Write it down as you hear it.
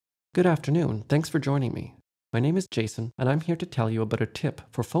Good afternoon, thanks for joining me. My name is Jason, and I'm here to tell you about a tip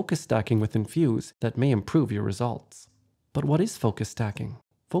for focus stacking with Enfuse that may improve your results. But what is focus stacking?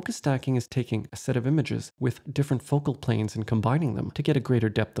 Focus stacking is taking a set of images with different focal planes and combining them to get a greater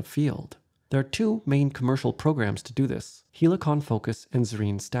depth of field. There are two main commercial programs to do this, Helicon and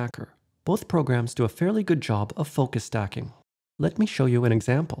Zerene Stacker. Both programs do a fairly good job of focus stacking. Let me show you an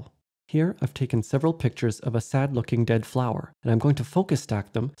example. Here, I've taken several pictures of a sad-looking dead flower, and I'm going to focus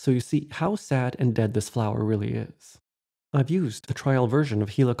stack them so you see how sad and dead this flower really is. I've used the trial version of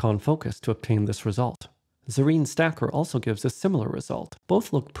Helicon Focus to obtain this result. Zerene Stacker also gives a similar result.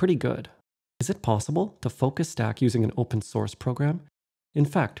 Both look pretty good. Is it possible to focus stack using an open source program? In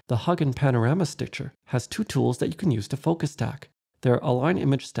fact, the Hugin Panorama Stitcher has two tools that you can use to focus stack. They're Align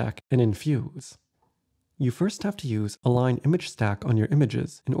Image Stack and Enfuse. You first have to use Align Image Stack on your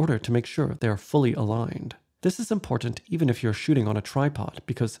images in order to make sure they are fully aligned. This is important even if you're shooting on a tripod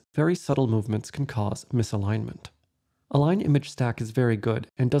because very subtle movements can cause misalignment. Align Image Stack is very good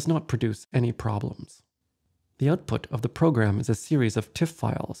and does not produce any problems. The output of the program is a series of TIFF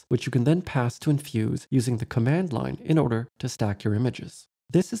files, which you can then pass to Enfuse using the command line in order to stack your images.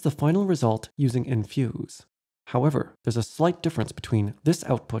 This is the final result using Enfuse. However, there's a slight difference between this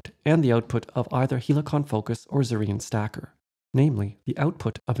output and the output of either Helicon Focus or Zerene Stacker. Namely, the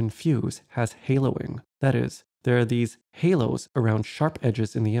output of Enfuse has haloing. That is, there are these halos around sharp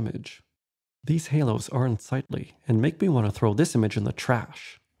edges in the image. These halos are unsightly and make me want to throw this image in the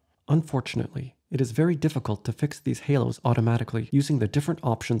trash. Unfortunately, it is very difficult to fix these halos automatically using the different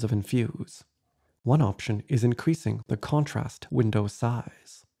options of Enfuse. One option is increasing the contrast window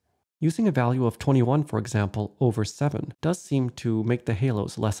size. Using a value of 21, for example, over 7 does seem to make the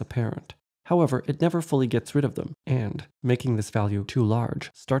halos less apparent. However, it never fully gets rid of them, and making this value too large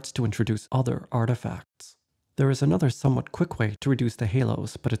starts to introduce other artifacts. There is another somewhat quick way to reduce the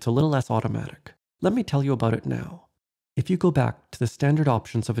halos, but it's a little less automatic. Let me tell you about it now. If you go back to the standard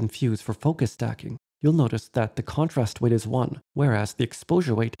options of Enfuse for focus stacking, you'll notice that the contrast weight is 1, whereas the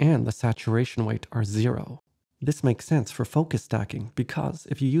exposure weight and the saturation weight are 0. This makes sense for focus stacking because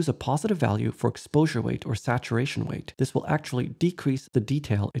if you use a positive value for exposure weight or saturation weight, this will actually decrease the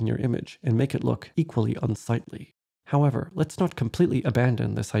detail in your image and make it look equally unsightly. However, let's not completely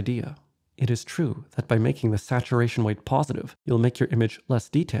abandon this idea. It is true that by making the saturation weight positive, you'll make your image less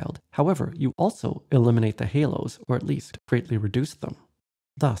detailed. However, you also eliminate the halos or at least greatly reduce them.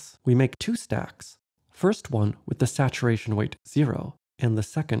 Thus, we make two stacks. First one with the saturation weight 0, and the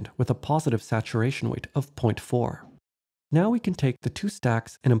second with a positive saturation weight of 0.4. Now we can take the two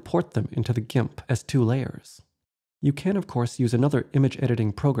stacks and import them into the GIMP as two layers. You can of course use another image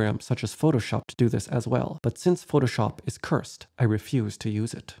editing program such as Photoshop to do this as well, but since Photoshop is cursed, I refuse to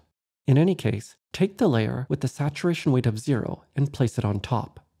use it. In any case, take the layer with the saturation weight of 0 and place it on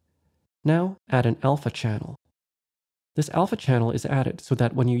top. Now add an alpha channel. This alpha channel is added so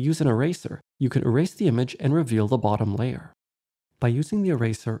that when you use an eraser, you can erase the image and reveal the bottom layer. By using the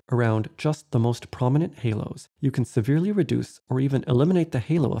eraser around just the most prominent halos, you can severely reduce or even eliminate the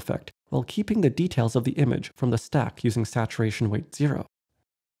halo effect while keeping the details of the image from the stack using saturation weight 0.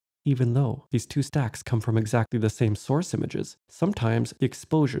 Even though these two stacks come from exactly the same source images, sometimes the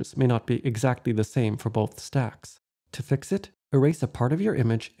exposures may not be exactly the same for both stacks. To fix it, erase a part of your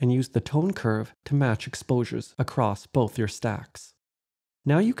image and use the tone curve to match exposures across both your stacks.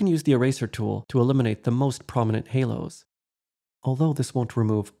 Now you can use the eraser tool to eliminate the most prominent halos. Although this won't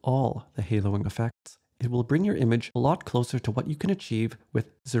remove all the haloing effects, it will bring your image a lot closer to what you can achieve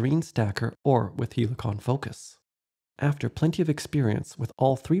with Zerene Stacker or with Helicon Focus. After plenty of experience with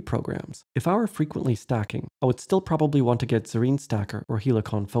all three programs, if I were frequently stacking, I would still probably want to get Zerene Stacker or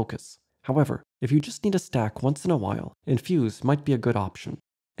Helicon Focus. However, if you just need a stack once in a while, Enfuse might be a good option.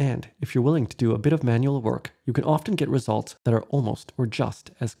 And if you're willing to do a bit of manual work, you can often get results that are almost or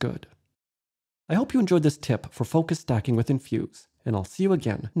just as good. I hope you enjoyed this tip for focus stacking with Enfuse, and I'll see you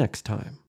again next time.